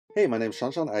Hey, my name is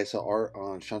shawnshawn. I sell art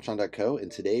on shawnshawn.co, and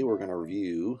today we're going to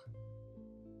review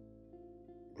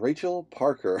Rachel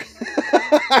Parker.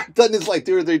 I've done this like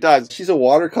 2 or 3 times. She's a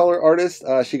watercolor artist.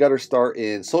 She got her start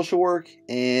in social work,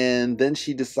 and then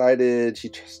she decided, she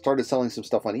started selling some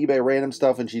stuff on eBay, random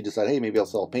stuff, and she decided, hey, maybe I'll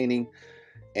sell a painting.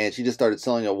 And she just started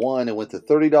selling a one and went to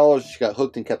 $30. She got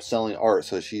hooked and kept selling art.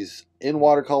 So she's in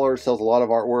watercolor, sells a lot of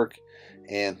artwork,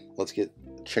 and let's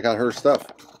check out her stuff.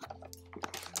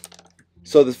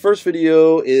 So the first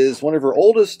video is one of her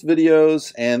oldest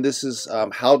videos, and this is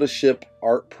how to ship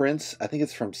art prints. I think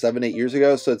it's from 7-8 years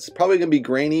ago, so it's probably gonna be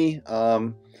grainy.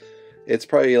 It's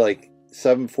probably like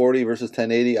 740 versus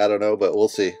 1080. I don't know, but we'll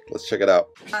see. Let's check it out.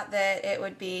 Thought that it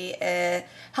would be a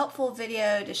helpful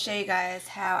video to show you guys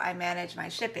how I manage my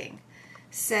shipping.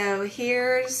 So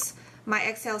here's my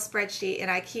Excel spreadsheet, and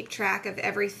I keep track of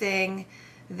everything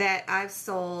that I've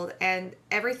sold, and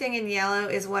everything in yellow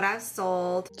is what I've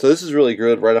sold. So this is really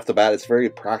good right off the bat. It's very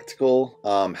practical,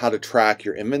 how to track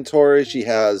your inventory. She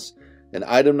has an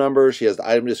item number, she has the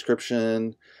item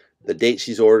description, the date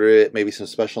she's ordered it, maybe some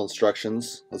special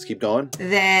instructions. Let's keep going.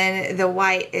 Then the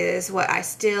white is what I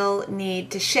still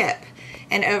need to ship,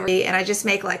 and I just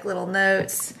make like little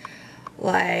notes,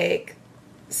 like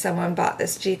someone bought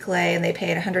this G clay and they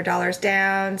paid $100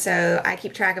 down, so I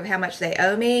keep track of how much they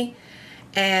owe me.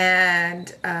 And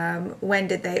when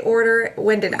did I order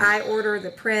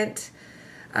the print,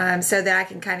 so that I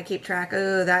can kind of keep track.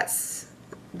 Oh, that's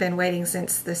been waiting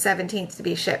since the 17th to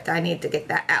be shipped. I need to get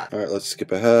that out. All right, let's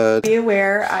skip ahead.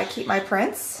 Where I keep my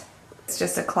prints. It's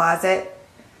just a closet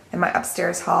in my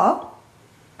upstairs hall.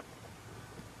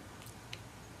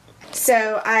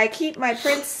 So I keep my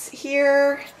prints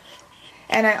here,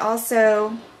 and I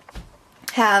also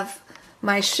have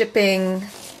my shipping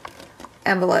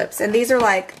envelopes, and these are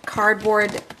like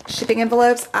cardboard shipping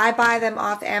envelopes. I buy them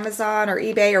off Amazon or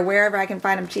eBay or wherever I can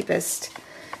find them cheapest.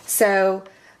 So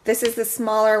this is the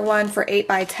smaller one for 8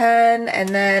 by 10, and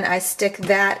then I stick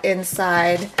that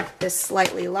inside this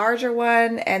slightly larger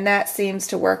one, and that seems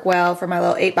to work well for my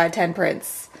little 8 by 10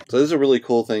 prints. So this is a really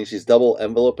cool thing. She's double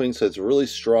enveloping, so it's a really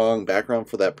strong background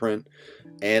for that print.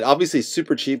 And obviously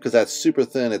super cheap because that's super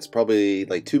thin. It's probably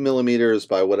like 2 millimeters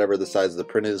by whatever the size of the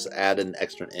print is. Add an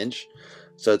extra inch.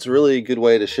 So it's a really good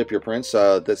way to ship your prints.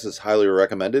 This is highly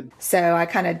recommended. So I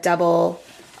kind of double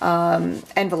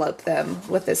envelope them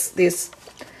with these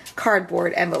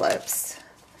cardboard envelopes.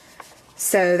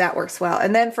 So that works well.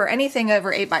 And then for anything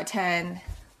over 8 by 10,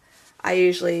 I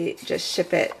usually just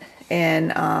ship it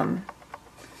in a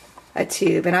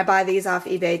tube. And I buy these off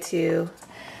eBay too.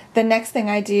 The next thing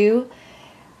I do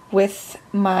with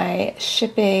my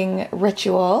shipping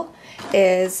ritual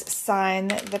is sign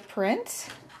the print.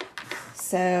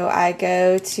 So I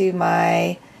go to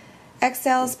my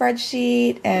Excel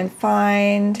spreadsheet and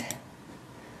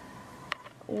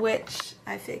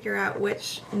figure out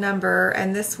which number,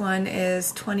 and this one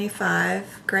is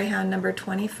 25, Greyhound number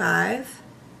 25.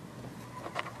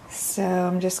 So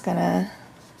I'm just gonna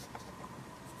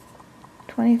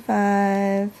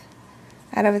 25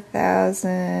 out of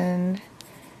 1,000.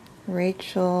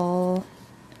 Rachel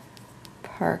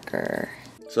Parker.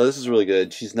 So this is really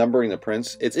good. She's numbering the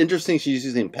prints. It's interesting she's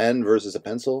using pen versus a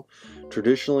pencil.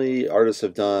 Traditionally, artists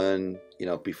have done,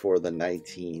 before the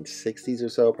 1960s or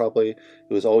so probably,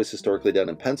 it was always historically done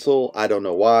in pencil. I don't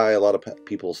know why. A lot of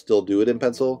people still do it in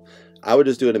pencil. I would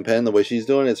just do it in pen. The way she's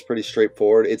doing it, it's pretty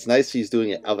straightforward. It's nice she's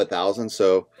doing it of 1,000,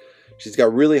 so she's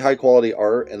got really high quality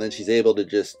art, and then she's able to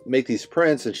just make these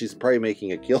prints, and she's probably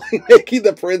making a killing making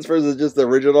the prints versus just the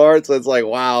original art. So it's like,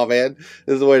 wow, man,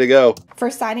 this is the way to go. For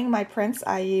signing my prints,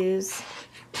 I use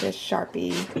this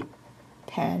Sharpie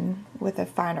pen with a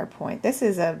finer point. This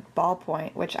is a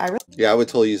ballpoint, which I really... Yeah, I would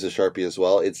totally use a Sharpie as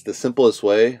well. It's the simplest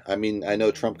way. I mean, I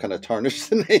know Trump kind of tarnished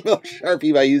the name of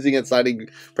Sharpie by using it signing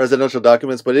presidential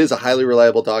documents, but it is a highly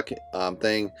reliable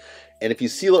thing. And if you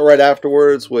seal it right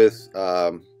afterwards with...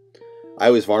 I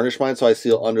always varnish mine, so I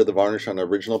seal under the varnish on the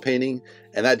original painting,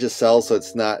 and that just sells, so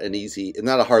it's not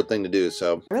a hard thing to do.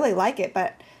 So I really like it,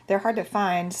 but they're hard to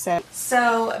find. So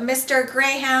Mr.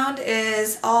 Greyhound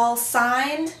is all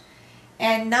signed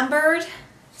and numbered,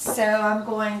 so I'm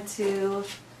going to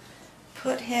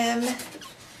put him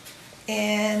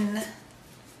in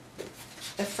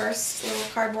the first little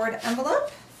cardboard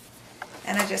envelope,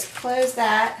 and I just close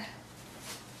that,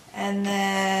 and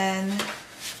then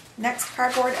next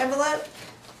cardboard envelope.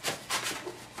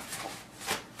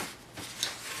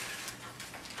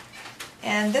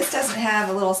 And this doesn't have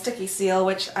a little sticky seal,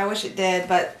 which I wish it did,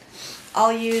 but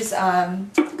I'll use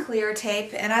clear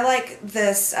tape, and I like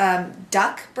this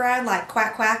duck brand, like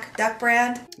Quack Quack duck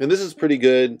brand. And this is pretty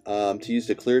good to use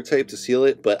the clear tape to seal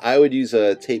it, but I would use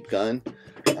a tape gun.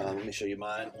 Let me show you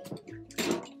mine.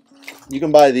 You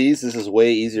can buy these. This is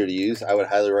way easier to use. I would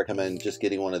highly recommend just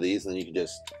getting one of these, and then you can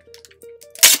just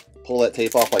pull that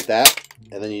tape off like that,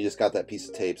 and then you just got that piece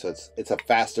of tape. So it's a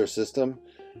faster system,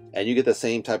 and you get the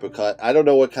same type of cut. I don't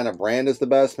know what kind of brand is the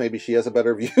best. Maybe she has a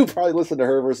better view. Probably listen to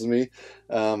her versus me.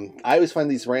 I always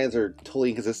find these brands are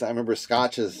totally inconsistent. I remember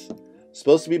Scotch is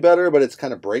supposed to be better, but it's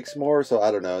kind of breaks more. So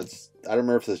I don't know. I don't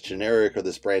remember if it's generic or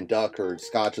this brand Duck or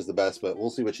Scotch is the best, but we'll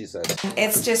see what she says.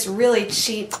 It's just really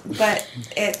cheap, but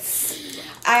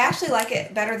I actually like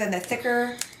it better than the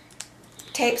thicker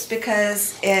tapes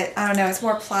because I don't know, it's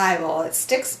more pliable. It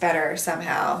sticks better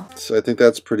somehow. So I think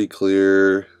that's pretty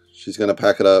clear. She's going to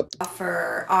pack it up.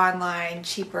 For online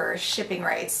cheaper shipping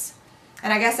rates.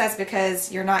 And I guess that's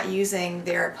because you're not using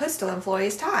their postal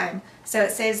employees' time. So it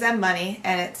saves them money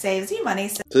and it saves you money.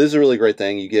 So this is a really great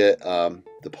thing. You get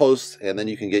the post, and then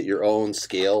you can get your own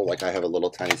scale. Like I have a little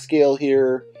tiny scale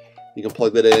here. You can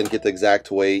plug that in, get the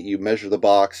exact weight. You measure the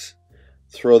box,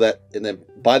 throw that, and then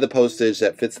buy the postage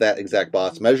that fits that exact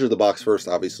box. Measure the box first,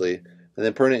 obviously, and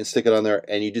then print it and stick it on there.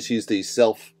 And you just use the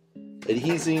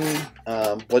self-adhesing.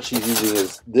 What she's using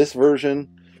is this version,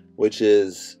 which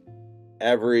is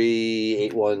every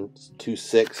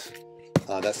 8126.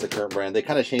 That's the current brand. They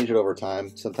kind of change it over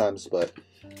time sometimes, but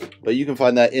you can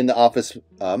find that in the Office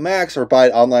Max or buy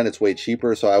it online. It's way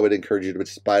cheaper, so I would encourage you to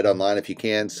just buy it online if you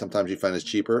can. Sometimes you find it's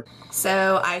cheaper.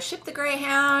 So I shipped the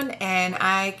Greyhound, and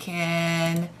I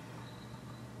can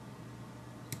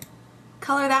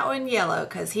color that one yellow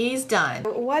because he's done.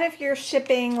 What if you're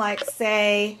shipping, like,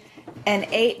 say, an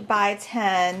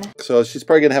 8x10? So she's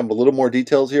probably gonna have a little more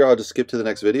details here. I'll just skip to the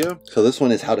next video. So this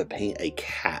one is how to paint a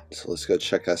cat. So let's go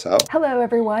check this out. Hello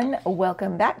everyone,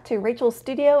 welcome back to Rachel's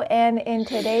studio, and in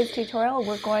today's tutorial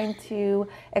we're going to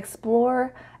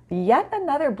explore yet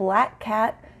another black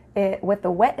cat with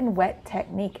the wet and wet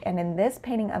technique. And in this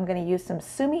painting I'm going to use some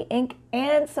Sumi ink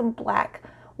and some black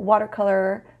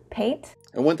watercolor paint.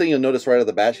 And one thing you'll notice right out of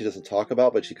the bat she doesn't talk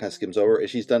about, but she kind of skims over, is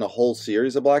she's done a whole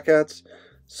series of black cats.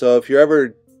 So if you're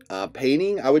ever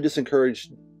painting, I would just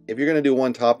encourage, if you're going to do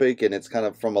one topic and it's kind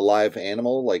of from a live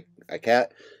animal like a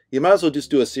cat, you might as well just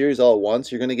do a series all at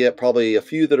once. You're going to get probably a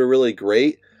few that are really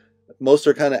great. Most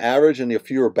are kind of average and a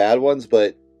few are bad ones,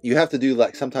 but you have to do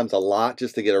like sometimes a lot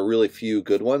just to get a really few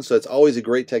good ones. So it's always a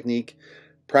great technique.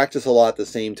 Practice a lot the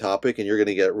same topic and you're going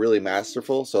to get really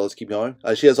masterful. So let's keep going.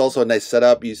 She has also a nice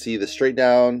setup. You see the straight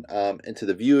down into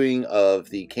the viewing of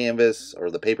the canvas, or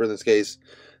the paper in this case.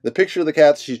 The picture of the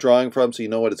cat she's drawing from, so you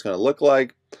know what it's going to look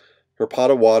like. Her pot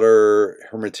of water,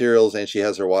 her materials, and she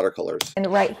has her watercolors.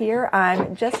 And right here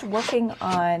I'm just working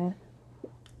on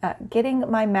getting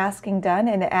my masking done,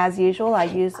 and as usual I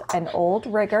use an old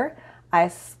rigger.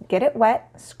 I get it wet,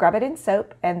 scrub it in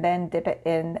soap, and then dip it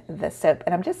in the soap.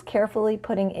 And I'm just carefully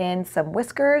putting in some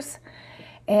whiskers,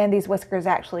 and these whiskers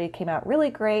actually came out really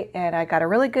great, and I got a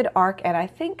really good arc. And I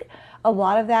think a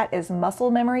lot of that is muscle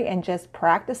memory and just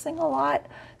practicing a lot.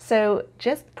 So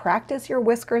just practice your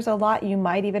whiskers a lot. You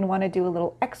might even want to do a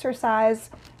little exercise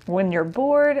when you're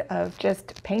bored of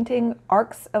just painting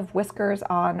arcs of whiskers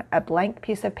on a blank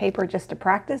piece of paper just to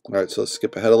practice. All right, so let's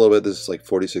skip ahead a little bit. This is like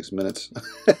 46 minutes.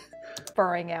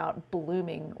 Furring out,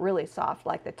 blooming, really soft,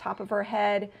 like the top of her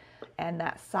head and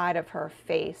that side of her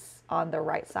face on the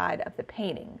right side of the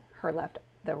painting.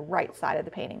 The right side of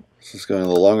the painting. This is going a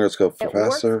little longer. Let's go faster.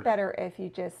 It works better if you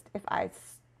just,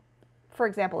 for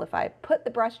example, if I put the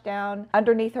brush down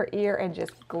underneath her ear and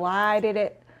just glided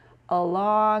it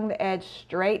along the edge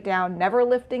straight down, never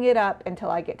lifting it up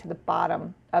until I get to the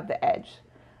bottom of the edge,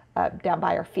 down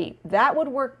by her feet. That would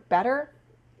work better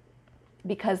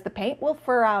because the paint will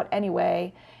fur out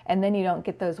anyway, and then you don't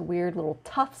get those weird little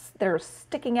tufts that are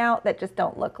sticking out that just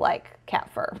don't look like cat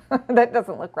fur. That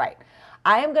doesn't look right.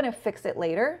 I am going to fix it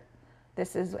later.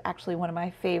 This is actually one of my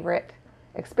favorite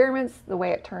experiments, the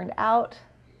way it turned out.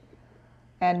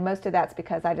 And most of that's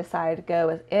because I decided to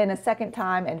go in a second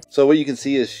time. And so what you can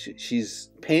see is she's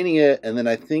painting it, and then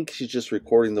I think she's just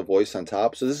recording the voice on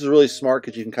top. So this is really smart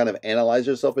because you can kind of analyze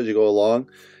yourself as you go along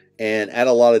and add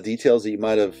a lot of details that you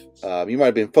might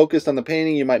have been focused on the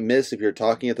painting, you might miss if you're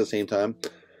talking at the same time.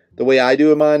 The way I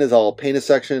do in mine is I'll paint a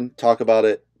section, talk about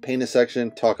it, paint a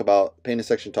section, talk about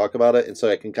it, and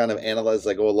so I can kind of analyze as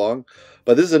I go along.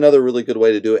 But this is another really good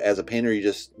way to do it as a painter. You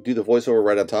just do the voiceover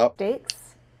right on top. You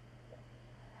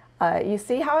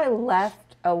see how I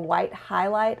left a white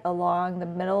highlight along the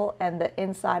middle and the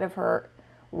inside of her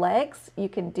legs? You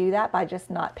can do that by just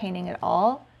not painting at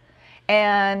all.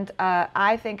 And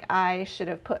I think I should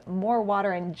have put more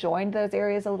water and joined those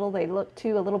areas a little. They looked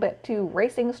a little bit too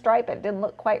racing stripe. It didn't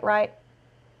look quite right.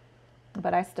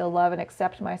 But I still love and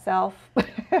accept myself.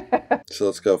 So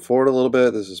let's go forward a little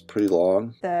bit. This is pretty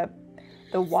long. The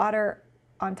water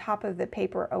on top of the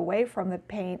paper away from the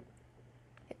paint,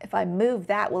 if I move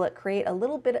that, will it create a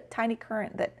little bit of tiny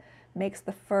current that makes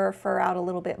the fur out a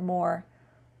little bit more,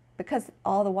 because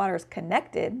all the water is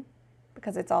connected,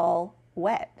 because it's all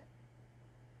wet.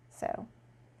 So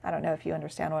I don't know if you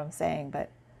understand what I'm saying, but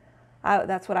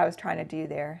that's what I was trying to do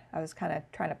there. I was kind of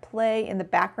trying to play in the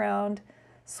background,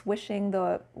 swishing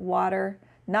the water,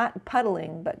 not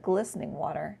puddling, but glistening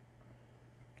water,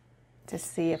 to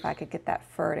see if I could get that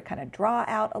fur to kind of draw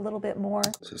out a little bit more.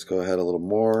 So let's go ahead a little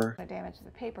more. Damage the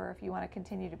paper if you want to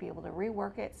continue to be able to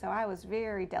rework it. So I was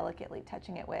very delicately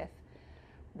touching it with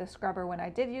the scrubber when I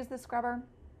did use the scrubber.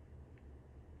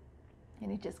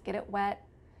 And you just get it wet,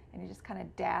 and you just kind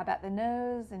of dab at the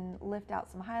nose and lift out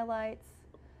some highlights.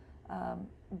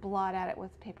 Blot at it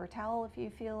with paper towel if you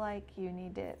feel like you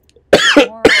need it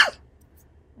more.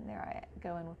 And there I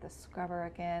go in with the scrubber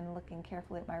again, looking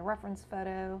carefully at my reference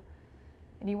photo.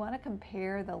 And you want to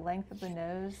compare the length of the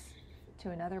nose to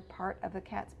another part of the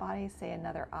cat's body, say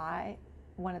another eye,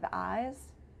 one of the eyes.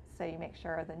 So you make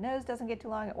sure the nose doesn't get too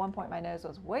long. At one point my nose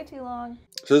was way too long.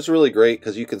 So it's really great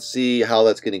because you can see how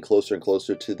that's getting closer and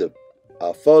closer to the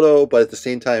photo, but at the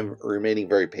same time remaining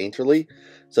very painterly.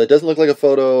 So it doesn't look like a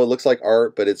photo, it looks like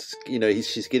art, but it's, you know,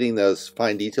 she's getting those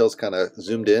fine details kind of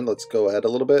zoomed in. Let's go ahead a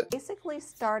little bit. Basically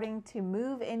starting to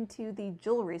move into the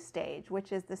jewelry stage,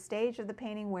 which is the stage of the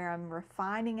painting where I'm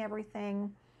refining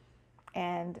everything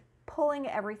and pulling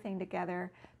everything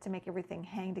together to make everything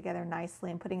hang together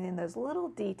nicely, and putting in those little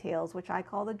details, which I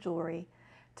call the jewelry,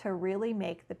 to really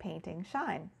make the painting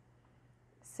shine.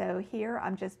 So here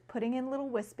I'm just putting in little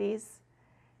wispies.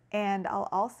 And I'll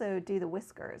also do the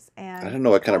whiskers. And I don't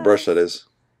know what kind of brush that is.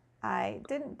 I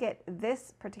didn't get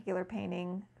this particular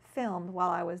painting filmed while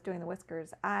I was doing the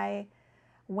whiskers. I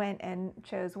went and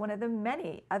chose one of the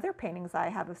many other paintings I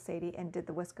have of Sadie and did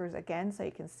the whiskers again, so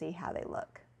you can see how they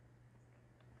look.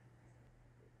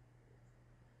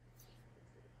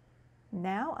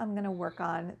 Now I'm going to work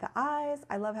on the eyes.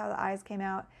 I love how the eyes came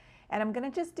out. And I'm going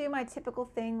to just do my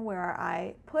typical thing where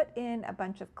I put in a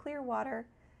bunch of clear water.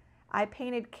 I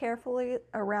painted carefully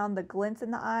around the glints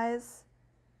in the eyes,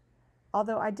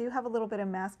 although I do have a little bit of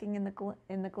masking in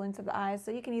the glints of the eyes, so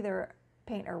you can either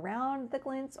paint around the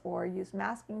glints or use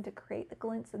masking to create the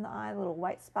glints in the eye, little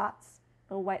white spots,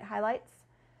 little white highlights.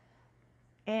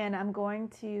 And I'm going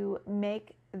to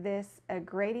make this a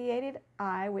gradiated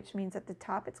eye, which means at the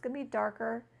top it's going to be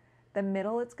darker, the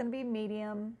middle it's going to be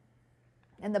medium,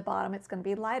 and the bottom it's going to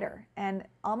be lighter. And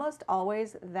almost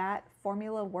always that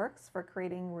formula works for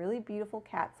creating really beautiful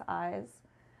cat's eyes.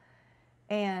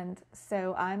 And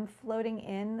so I'm floating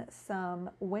in some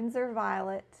Winsor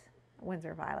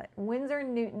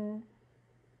Newton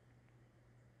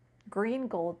green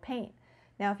gold paint.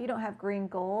 Now if you don't have green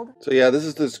gold. So yeah, this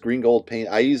is this green gold paint.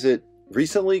 I use it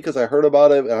recently because I heard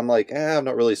about it and I'm like, I'm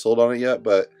not really sold on it yet,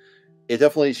 but it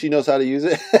definitely, she knows how to use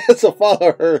it. So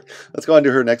follow her. Let's go on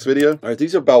to her next video. All right,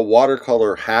 these are about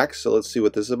watercolor hacks. So let's see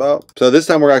what this is about. So this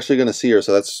time we're actually going to see her.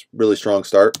 So that's really strong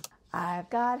start. I've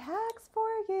got hacks for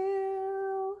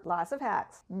you. Lots of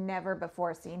hacks. Never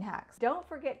before seen hacks. Don't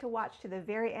forget to watch to the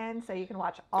very end so you can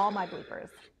watch all my bloopers.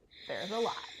 There's a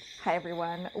lot. Hi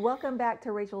everyone, welcome back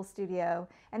to Rachel's Studio,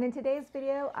 and in today's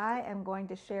video I am going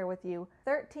to share with you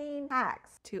 13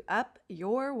 hacks to up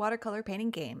your watercolor painting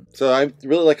game. So I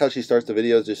really like how she starts the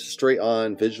video just straight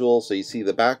on visual, so you see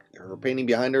the back, her painting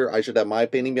behind her. I should have my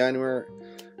painting behind her.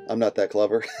 I'm not that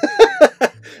clever.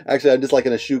 Actually, I'm just like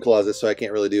in a shoe closet, so I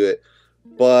can't really do it.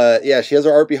 But yeah, she has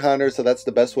her art behind her, so that's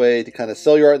the best way to kind of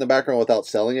sell your art in the background without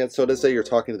selling it. So to say, you're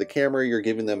talking to the camera, you're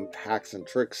giving them hacks and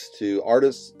tricks to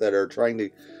artists that are trying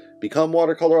to become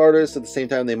watercolor artists. At the same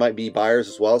time, they might be buyers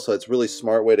as well, so it's a really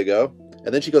smart way to go.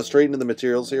 And then she goes straight into the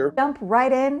materials here. Jump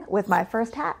right in with my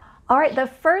first hack. All right, the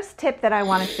first tip that I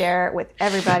want to share with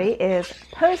everybody is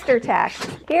poster tack.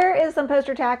 Here is some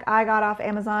poster tack I got off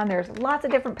Amazon. There's lots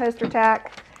of different poster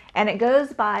tack, and it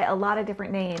goes by a lot of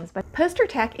different names. But poster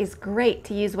tack is great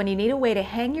to use when you need a way to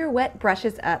hang your wet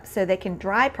brushes up so they can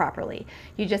dry properly.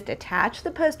 You just attach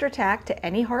the poster tack to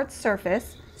any hard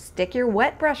surface, stick your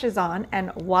wet brushes on,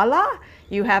 and voila,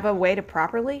 you have a way to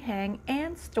properly hang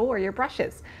and store your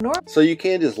brushes. So you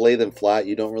can just lay them flat.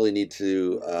 You don't really need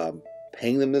to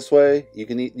hang them this way. You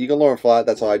can lower them flat.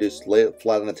 That's how I just lay it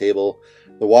flat on a table.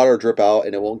 The water will drip out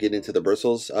and it won't get into the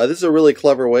bristles. This is a really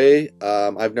clever way.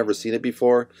 I've never seen it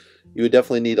before. You would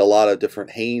definitely need a lot of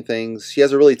different hanging things. She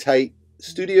has a really tight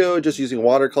studio just using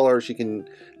watercolor. She can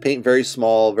paint very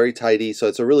small, very tidy, so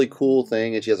it's a really cool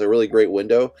thing, and she has a really great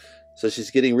window. So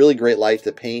she's getting really great light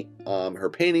to paint her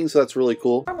paintings, so that's really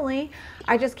cool. Normally,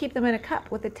 I just keep them in a cup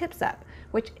with the tips up,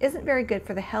 which isn't very good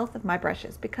for the health of my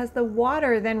brushes because the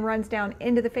water then runs down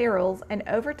into the ferrules and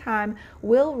over time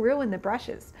will ruin the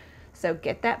brushes. So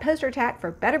get that poster tack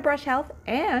for better brush health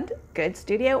and good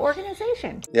studio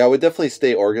organization. Yeah, I would definitely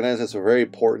stay organized. It's a very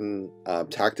important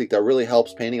tactic that really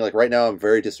helps painting. Like right now I'm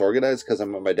very disorganized because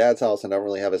I'm at my dad's house and I don't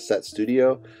really have a set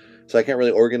studio. So I can't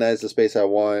really organize the space I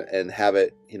want and have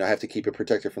it, you know, I have to keep it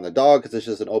protected from the dog because it's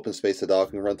just an open space the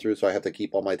dog can run through. So I have to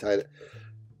keep all my tight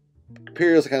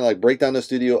periods, kind of like break down the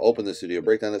studio, open the studio,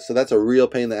 break down the, so that's a real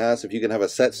pain in the ass. If you can have a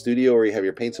set studio where you have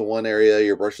your paints in one area,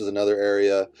 your brushes in another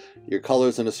area, your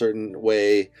colors in a certain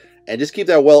way, and just keep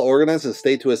that well organized and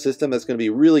stay to a system, that's going to be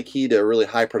really key to a really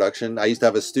high production. I used to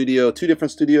have a studio, 2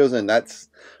 different studios, and that's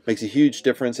makes a huge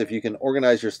difference if you can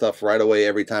organize your stuff right away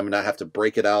every time and not have to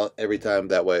break it out every time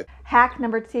that way. Hack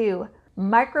number 2,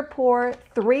 micropore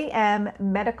 3M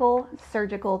medical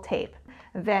surgical tape.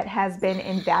 That has been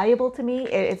invaluable to me.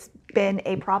 It's been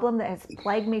a problem that has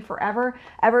plagued me forever,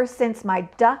 ever since my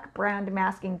Duck brand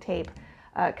masking tape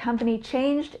company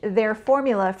changed their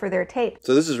formula for their tape.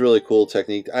 So this is really cool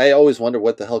technique. I always wonder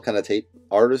what the hell kind of tape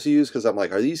artists use, because I'm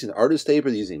like, are they using artist tape or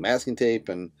are they using masking tape?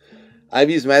 And I've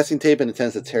used masking tape and it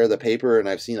tends to tear the paper, and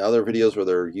I've seen other videos where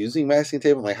they're using masking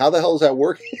tape. I'm like, how the hell is that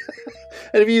working?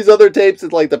 And if you use other tapes,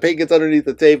 it's like the paint gets underneath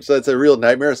the tape, so it's a real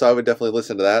nightmare. So I would definitely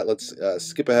listen to that. Let's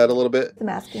skip ahead a little bit. The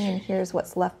masking, and here's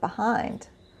what's left behind.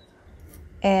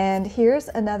 And here's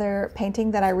another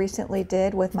painting that I recently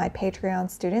did with my Patreon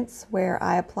students where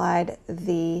I applied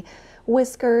the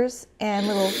whiskers and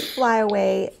little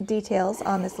flyaway details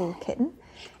on this little kitten.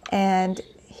 And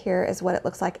here is what it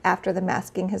looks like after the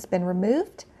masking has been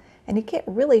removed. And you get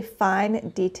really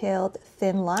fine, detailed,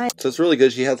 thin lines. So it's really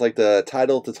good. She has like the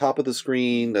title at the top of the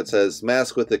screen that says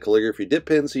mask with the calligraphy dip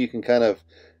pin, so you can kind of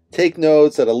take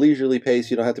notes at a leisurely pace.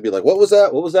 You don't have to be like, what was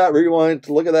that? What was that? Rewind,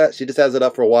 look at that. She just has it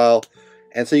up for a while.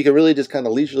 And so you can really just kind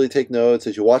of leisurely take notes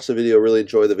as you watch the video, really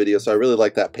enjoy the video. So I really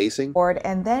like that pacing.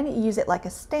 And then use it like a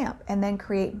stamp and then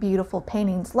create beautiful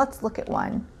paintings. Let's look at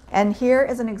one. And here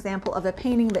is an example of a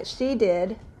painting that she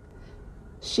did.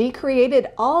 She created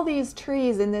all these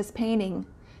trees in this painting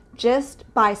just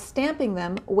by stamping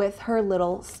them with her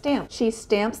little stamp. She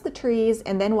stamps the trees,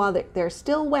 and then while they're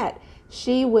still wet,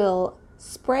 she will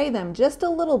spray them just a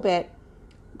little bit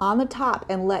on the top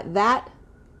and let that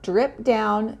drip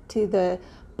down to the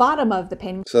bottom of the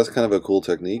painting. So that's kind of a cool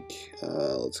technique.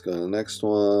 Let's go to the next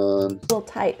one. A little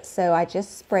tight, so I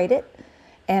just sprayed it,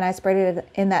 and I sprayed it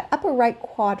in that upper right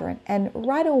quadrant, and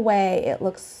right away it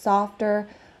looks softer,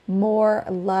 more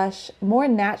lush, more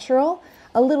natural,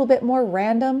 a little bit more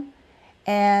random,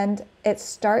 and it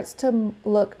starts to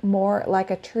look more like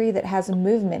a tree that has a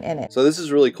movement in it. So this is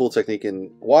a really cool technique.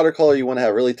 In watercolor, you want to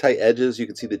have really tight edges. You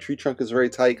can see the tree trunk is very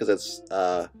tight because it's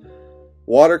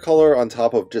watercolor on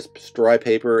top of just dry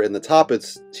paper. In the top,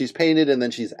 she's painted and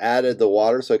then she's added the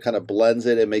water, so it kind of blends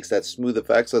it and makes that smooth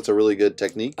effect. So that's a really good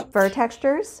technique. Fur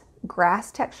textures,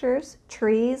 grass textures,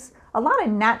 trees, a lot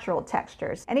of natural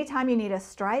textures. Anytime you need a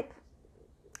stripe,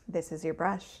 this is your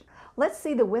brush. Let's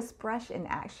see the wisp brush in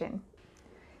action.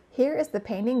 Here is the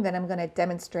painting that I'm going to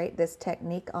demonstrate this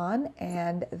technique on,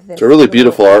 and this it's a really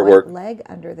beautiful artwork. Leg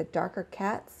under the darker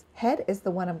cat's head is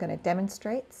the one I'm going to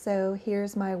demonstrate. So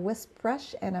here's my wisp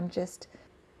brush, and I'm just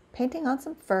painting on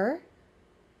some fur.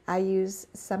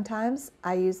 Sometimes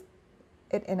I use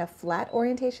it in a flat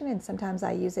orientation, and sometimes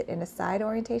I use it in a side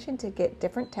orientation to get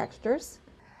different textures.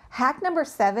 Hack number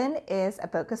 7 is a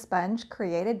bokeh sponge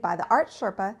created by the Art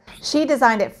Sherpa. She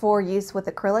designed it for use with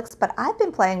acrylics, but I've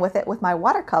been playing with it with my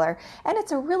watercolor, and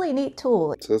it's a really neat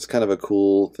tool. So that's kind of a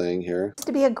cool thing here. It's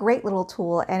to be a great little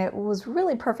tool, and it was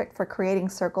really perfect for creating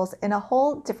circles in a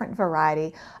whole different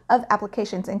variety of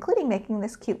applications, including making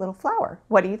this cute little flower.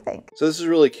 What do you think? So this is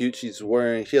really cute. She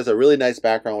has a really nice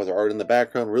background with her art in the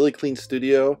background, really clean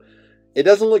studio. It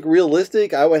doesn't look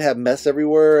realistic. I would have mess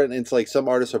everywhere, and it's like some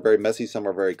artists are very messy, some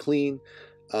are very clean.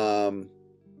 So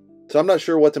I'm not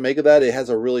sure what to make of that. It has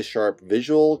a really sharp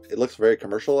visual. It looks very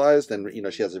commercialized, and you know,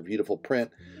 she has a beautiful print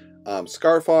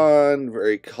scarf on,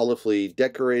 very colorfully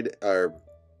decorated.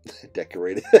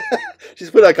 Decorated.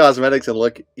 She's put on cosmetics and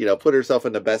put herself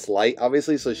in the best light,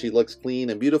 obviously, so she looks clean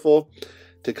and beautiful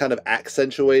to kind of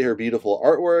accentuate her beautiful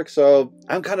artwork. So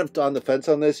I'm kind of on the fence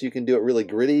on this. You can do it really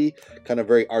gritty, kind of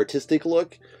very artistic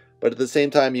look, but at the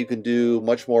same time you can do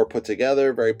much more put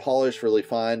together, very polished, really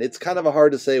fine. It's kind of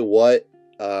hard to say what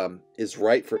is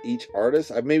right for each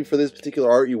artist. Maybe for this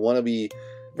particular art you want to be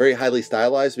very highly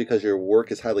stylized because your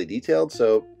work is highly detailed.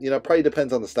 So, you know, it probably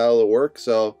depends on the style of the work.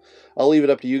 So I'll leave it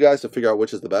up to you guys to figure out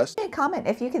which is the best. Comment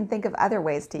if you can think of other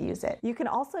ways to use it. You can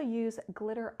also use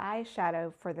glitter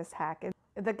eyeshadow for this hack.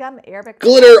 The gum Arabic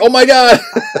glitter, oh my god.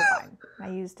 I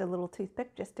used a little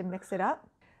toothpick just to mix it up.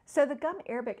 So the gum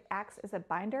Arabic acts as a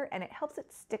binder and it helps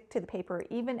it stick to the paper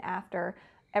even after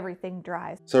everything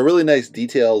dries. So a really nice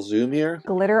detail zoom here.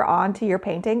 Glitter onto your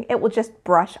painting, it will just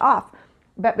brush off.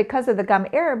 But because of the gum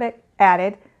Arabic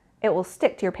added, it will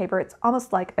stick to your paper. It's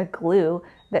almost like a glue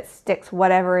that sticks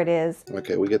whatever it is.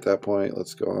 Okay, we get that point.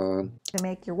 Let's go on. To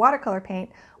make your watercolor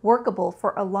paint workable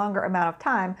for a longer amount of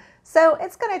time. So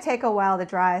it's going to take a while to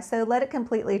dry, so let it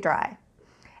completely dry.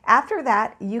 After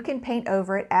that, you can paint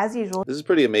over it as usual. This is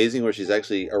pretty amazing where she's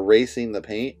actually erasing the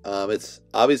paint. It's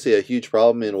obviously a huge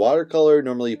problem in watercolor.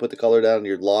 Normally you put the color down and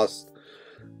you're lost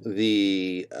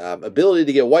the ability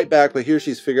to get white back, but here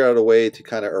she's figured out a way to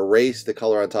kind of erase the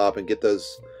color on top and get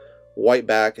those white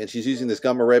back, and she's using this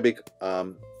gum Arabic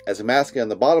as a masking on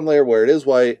the bottom layer where it is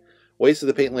white, waist of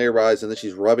the paint layer rise, and then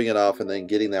she's rubbing it off and then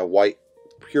getting that white,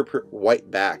 pure white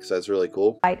back. So that's really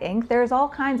cool. White ink. There's all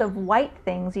kinds of white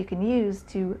things you can use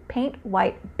to paint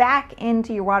white back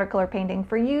into your watercolor painting.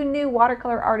 For you new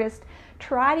watercolor artists,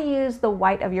 try to use the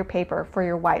white of your paper for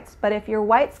your whites. But if your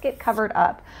whites get covered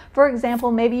up, for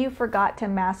example, maybe you forgot to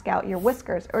mask out your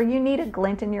whiskers or you need a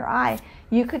glint in your eye,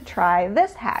 you could try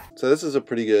this hack. So this is a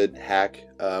pretty good hack.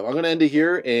 I'm going to end it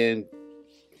here and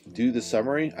do the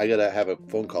summary. I got to have a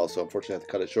phone call, so unfortunately I have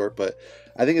to cut it short, but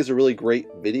I think it's a really great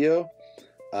video.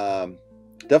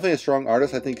 Definitely a strong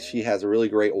artist. I think she has a really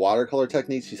great watercolor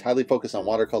technique. She's highly focused on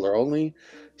watercolor only.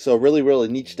 So really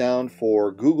niche down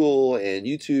for Google and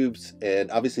YouTube's, and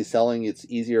obviously selling, it's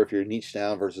easier if you're niche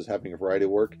down versus having a variety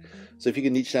of work. So if you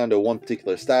can niche down to one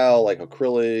particular style, like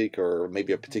acrylic, or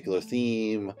maybe a particular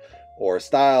theme or a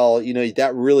style, you know,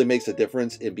 that really makes a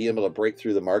difference in being able to break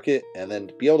through the market and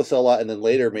then be able to sell a lot. And then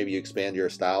later, maybe you expand your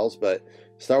styles, but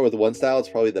start with one style. It's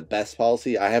probably the best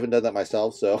policy. I haven't done that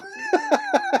myself, so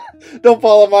don't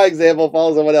follow my example,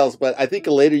 follow someone else. But I think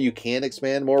later you can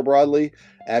expand more broadly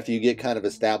after you get kind of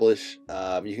established.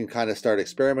 You can kind of start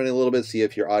experimenting a little bit, see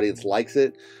if your audience likes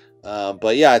it.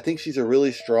 But yeah, I think she's a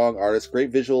really strong artist.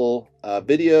 Great visual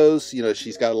videos. You know,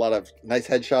 she's got a lot of nice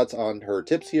headshots on her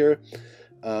tips here.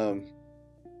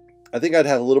 I think I'd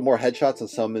have a little more headshots on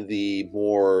some of the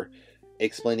more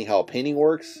explaining how a painting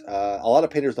works. A lot of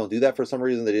painters don't do that for some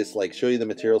reason. They just like show you the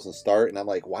materials and start, and I'm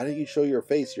like, why don't you show your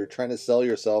face? You're trying to sell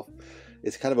yourself.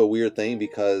 It's kind of a weird thing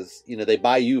because, you know, they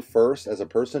buy you first as a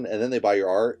person and then they buy your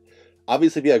art.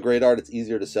 Obviously, if you have great art, it's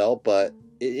easier to sell, but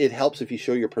it helps if you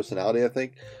show your personality, I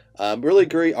think. Really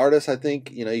great artist, I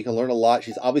think. You know, you can learn a lot.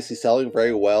 She's obviously selling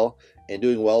very well and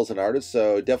doing well as an artist,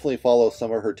 so definitely follow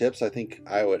some of her tips. I think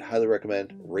I would highly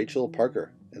recommend Rachel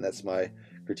Parker, and that's my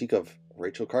critique of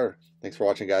Rachel Carter. Thanks for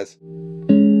watching, guys.